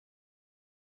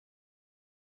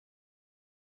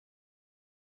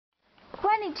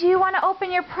Gwenny, do you want to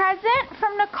open your present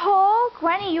from Nicole?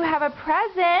 Gwenny, you have a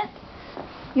present.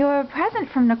 You have a present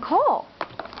from Nicole.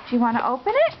 Do you want to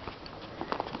open it?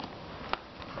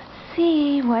 Let's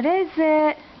see, what is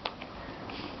it?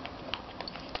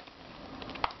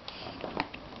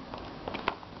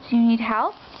 Do you need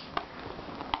help?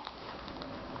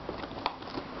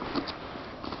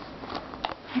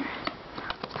 Here,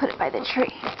 put it by the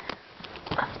tree.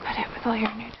 Let's put it with all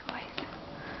your new toys.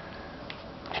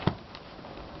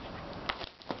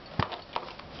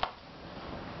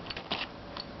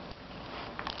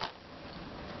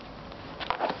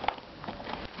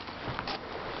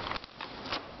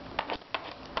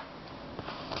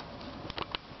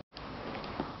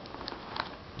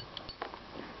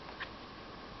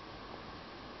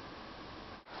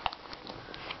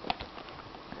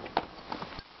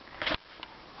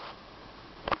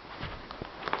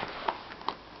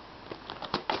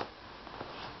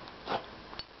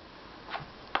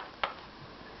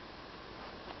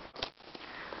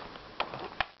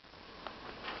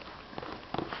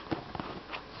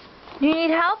 Do you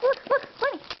need help? Look, look,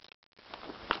 Gwenny.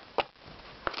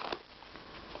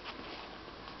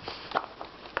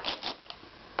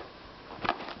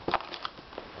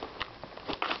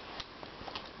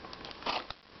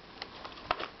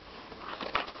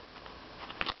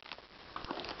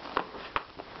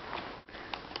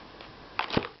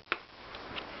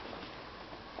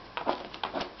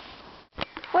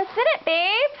 What's in it,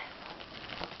 babe?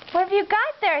 What have you got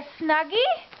there, Snuggie?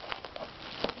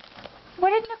 What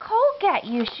did Nicole get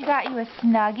you? She got you a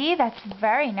Snuggie. That's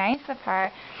very nice of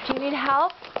her. Do you need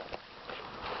help?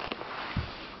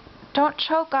 Don't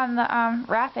choke on the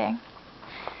wrapping.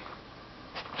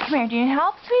 Come here. Do you need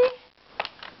help, sweetie?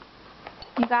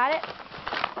 You got it?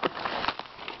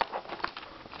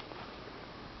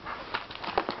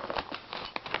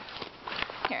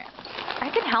 Here. I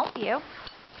can help you.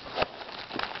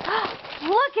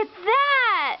 Look, it's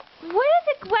that! What is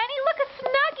it, Gwenny? Look, a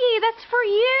Snuggie! That's for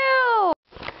you!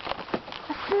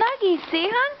 A Snuggie, see,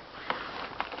 hon?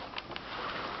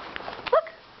 Look,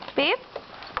 babe.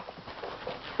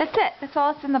 That's it. That's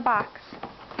all that's in the box.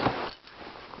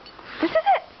 This is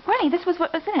it. Gwenny, this was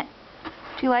what was in it.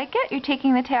 Do you like it? You're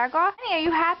taking the tag off? Gwenny, are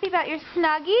you happy about your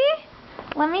Snuggie?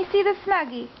 Let me see the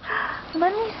Snuggie.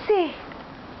 Let me see.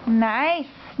 Nice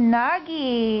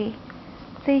Snuggie.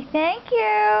 Say thank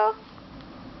you.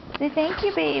 Say thank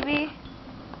you, baby.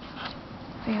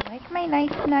 Do you like my nice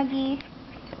Snuggie?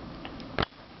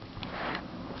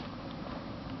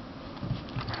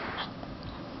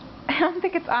 I don't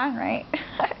think it's on right.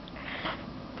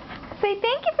 Say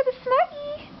thank you for the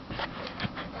Snuggie.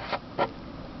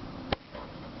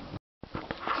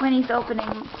 Gwenny's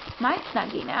opening my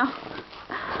Snuggie now.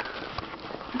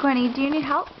 Gwenny, do you need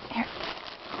help? Here.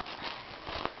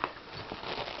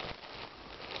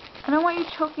 I don't want you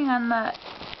choking on the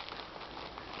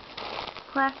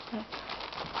plastic.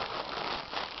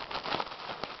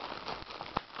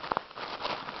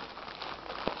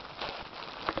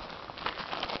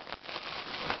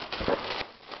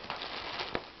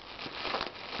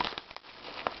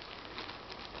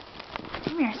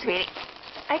 Come here, sweetie.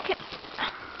 I can...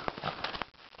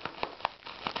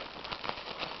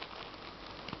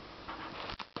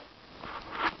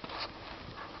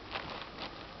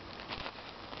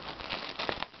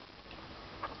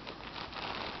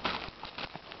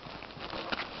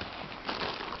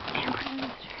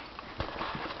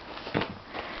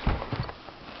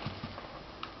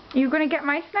 You gonna get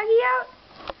my Snuggie out?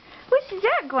 What's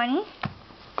that, Gwenny?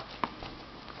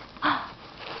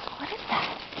 What is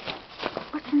that?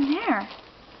 What's in there?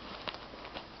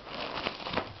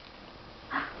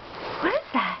 What is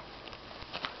that?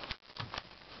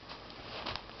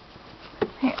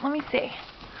 Here, let me see.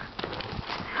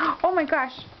 Oh my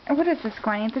gosh. What is this,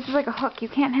 Gwenny? This is like a hook. You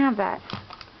can't have that.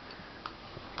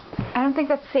 I don't think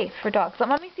that's safe for dogs. Let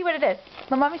Mommy see what it is.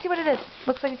 Let Mommy see what it is.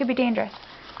 Looks like it could be dangerous.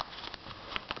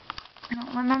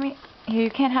 Let Mommy... Here, you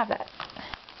can't have that.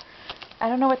 I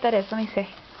don't know what that is. Let me see.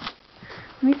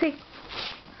 Let me see.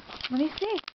 Let me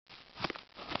see.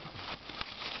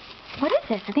 What is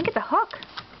this? I think it's a hook.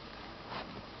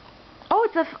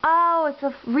 Oh, it's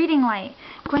a reading light.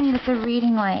 Gwenny, that's a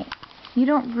reading light. You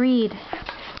don't read.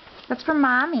 That's for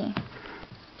Mommy.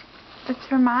 That's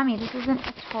for Mommy. This isn't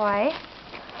a toy.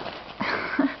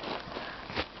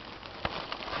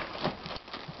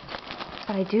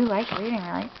 But I do like reading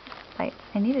lights.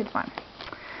 I needed one.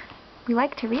 We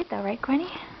like to read though, right, Gwenny?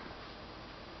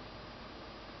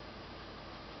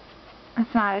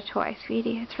 It's not a toy,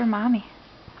 sweetie. It's for Mommy.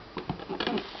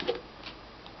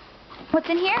 What's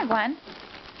in here, Gwen?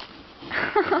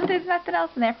 There's nothing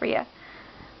else in there for you.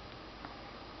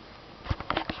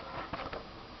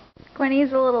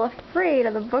 Gwenny's a little afraid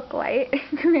of the book light.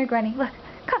 Come here, Gwenny. Look.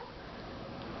 Come.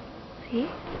 See?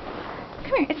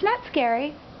 Come here. It's not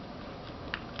scary.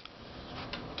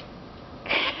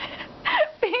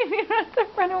 Baby, you don't have to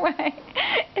run away.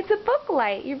 It's a book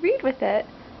light. You read with it.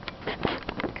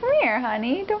 Come here,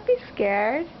 honey. Don't be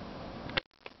scared.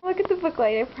 Look at the book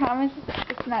light. I promise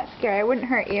it's not scary. I wouldn't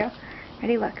hurt you.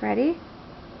 Ready? Look. Ready?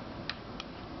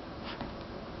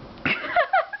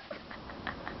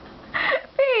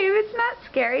 Babe, it's not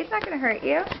scary. It's not going to hurt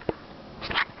you.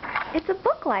 It's a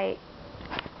book light.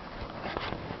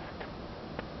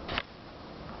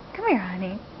 Come here,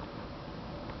 honey.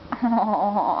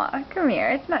 Aww, come here.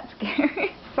 It's not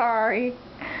scary. Sorry.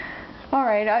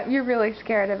 Alright, you're really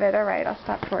scared of it. Alright, I'll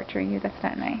stop torturing you. That's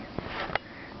not nice.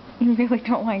 You really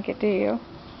don't like it, do you?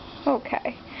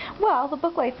 Okay. Well, the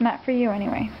book light's not for you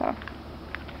anyway, so...